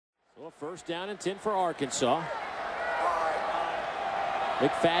Well, first down and 10 for Arkansas.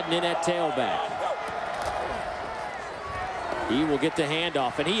 McFadden in at tailback. He will get the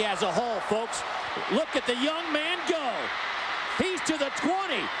handoff, and he has a hole, folks. Look at the young man go. He's to the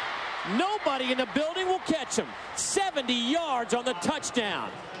 20. Nobody in the building will catch him. 70 yards on the touchdown.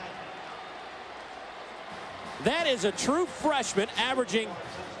 That is a true freshman, averaging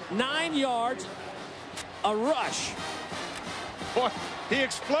 9 yards a rush. Boy, he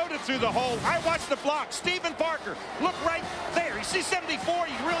exploded through the hole. I watched the block. Stephen Parker, look right there. You see 74.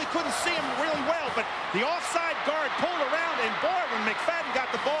 You really couldn't see him really well, but the offside guard pulled around, and boy, when McFadden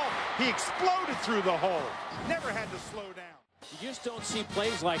got the ball, he exploded through the hole. Never had to slow down. You just don't see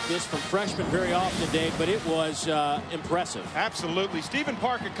plays like this from freshmen very often, Dave, but it was impressive. Absolutely. Stephen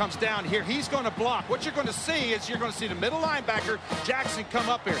Parker comes down here. He's going to block. What you're going to see is you're going to see the middle linebacker, Jackson, come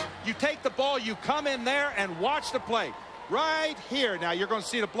up here. You take the ball, you come in there and watch the play. Right here. Now you're going to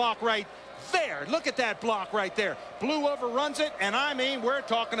see the block right there. Look at that block right there. Blue overruns it, and I mean, we're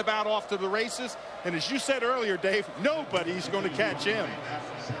talking about off to the races. And as you said earlier, Dave, nobody's going to catch him.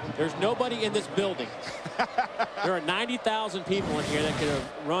 There's nobody in this building. There are 90,000 people in here that could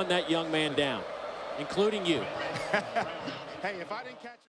have run that young man down, including you. Hey, if I didn't catch